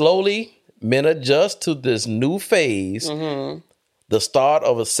 Slowly, men adjust to this new phase, the start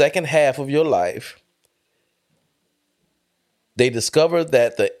of a second half of your life. They discover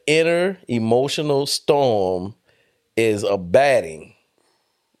that the inner emotional storm is abating.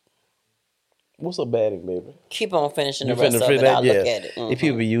 What's abating, baby? Keep on finishing the rest of it. I'll look at it. If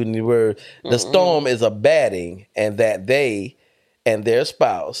people be using the word, the storm is abating, and that they and their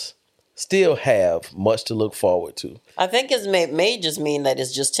spouse still have much to look forward to. I think it may just mean that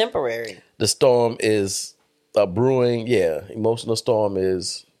it's just temporary. The storm is a brewing, emotional storm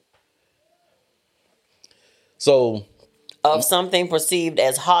is. So, of something perceived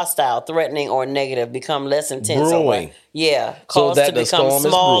as hostile, threatening, or negative become less intense. Brewing. Cause to become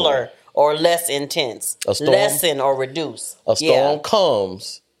smaller or less intense. Lessen or reduce. A storm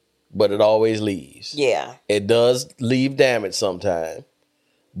comes, but it always leaves. Yeah. It does leave damage sometime,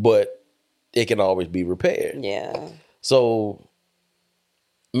 but it can always be repaired. Yeah. So,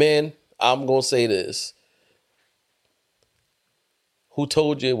 men, I'm going to say this. Who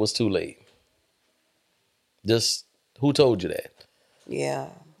told you it was too late? Just who told you that? Yeah.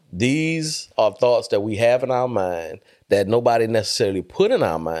 These are thoughts that we have in our mind that nobody necessarily put in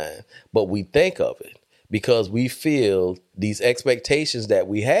our mind, but we think of it because we feel these expectations that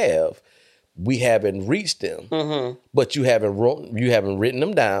we haven't reached them, but you haven't written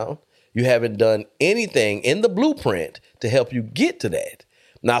them down. You haven't done anything in the blueprint to help you get to that.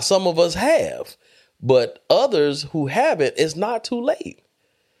 Now, some of us have, but others who haven't, it's not too late.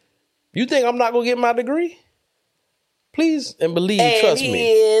 You think I'm not going to get my degree? Please and believe, trust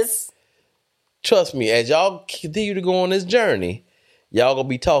me. Trust me, as y'all continue to go on this journey, y'all going to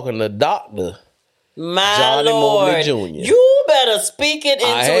be talking to Dr. Johnny Lord, Mobley Jr. You better speak it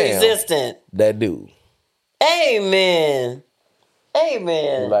into existence. That dude. Amen.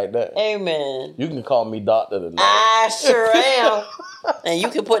 Amen. You like that? Amen. You can call me doctor tonight. I sure am. And you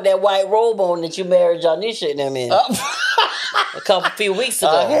can put that white robe on that you married Janisha and them in. A few weeks ago.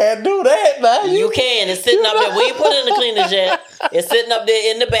 I can't do that, man. You can. It's sitting up there. We ain't put it in the cleaners yet. It's sitting up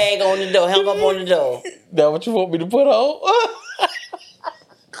there in the bag on the door. Hung up on the door. That what you want me to put on?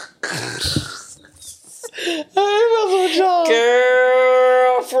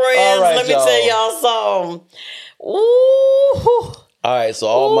 Girlfriends, let me tell y'all something. Ooh. All right, so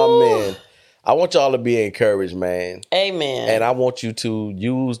all my men, I want y'all to be encouraged, man. Amen. And I want you to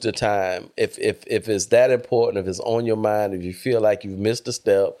use the time. If it's that important, if it's on your mind, if you feel like you've missed a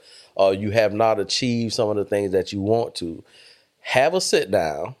step or you have not achieved some of the things that you want to, have a sit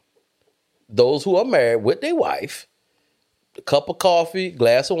down. Those who are married with their wife, a cup of coffee,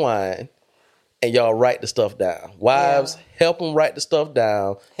 glass of wine, and y'all write the stuff down. Wives, help them write the stuff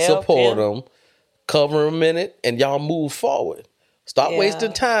down, support them, cover them in it, and y'all move forward. Stop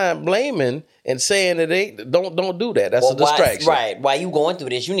wasting time blaming and saying it ain't. Don't do that. That's a distraction. Right. While you going through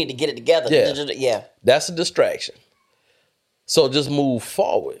this, you need to get it together. Yeah. That's a distraction. So just move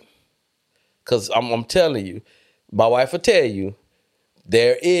forward. Because I'm telling you, my wife will tell you,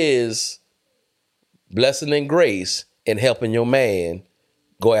 there is blessing and grace in helping your man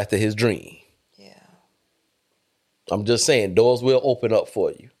go after his dream. Yeah. I'm just saying, doors will open up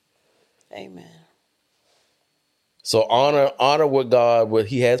for you. Amen. So honor what God, what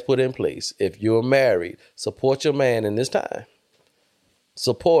he has put in place. If you're married, support your man in this time.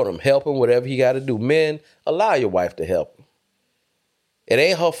 Support him, help him, whatever he got to do. Men, allow your wife to help him. It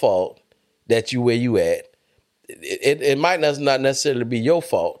ain't her fault that you where you at. It might not necessarily be your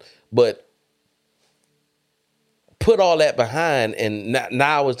fault, but put all that behind, and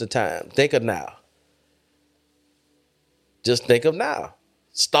now is the time. Think of now. Just think of now.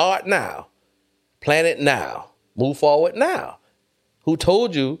 Start now. Plan it now. Move forward now. Who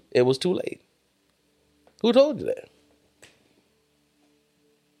told you it was too late? Who told you that?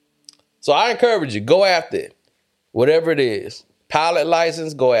 So I encourage you, go after it. Whatever it is. Pilot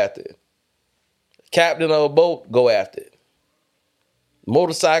license, go after it. Captain of a boat, go after it.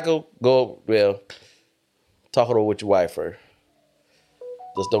 Motorcycle, talk it over with your wife first.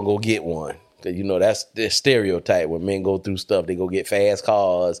 Just don't go get one. Because, you know, that's the stereotype. When men go through stuff, they go get fast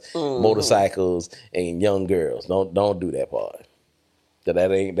cars, motorcycles, and young girls. Don't do that part. That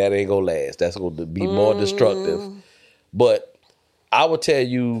ain't going to last. That's going to be more destructive. But I would tell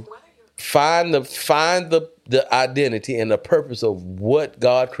you, find the identity and the purpose of what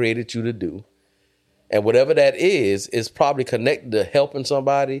God created you to do. And whatever that is probably connected to helping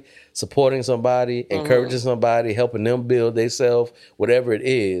somebody, supporting somebody, encouraging somebody, helping them build themselves, whatever it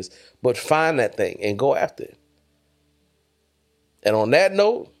is. But find that thing and go after it. And on that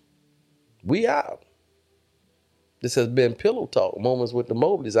note, we out. This has been Pillow Talk, Moments with the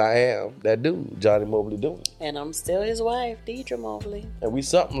Mobleys. I am that dude, Johnny Mobley Doing. And I'm still his wife, Deidre Mobley. And we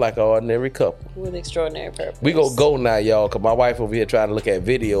something like an ordinary couple. With extraordinary purpose. We gonna go now, y'all, because my wife over here trying to look at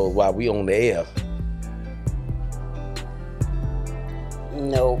videos while we on the air.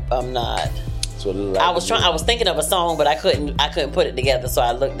 Nope, I'm not. So I was thinking of a song, but I couldn't put it together, so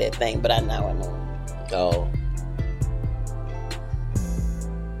I looked at thing, but I know.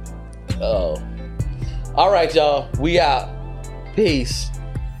 Oh. All right, y'all. We out. Peace.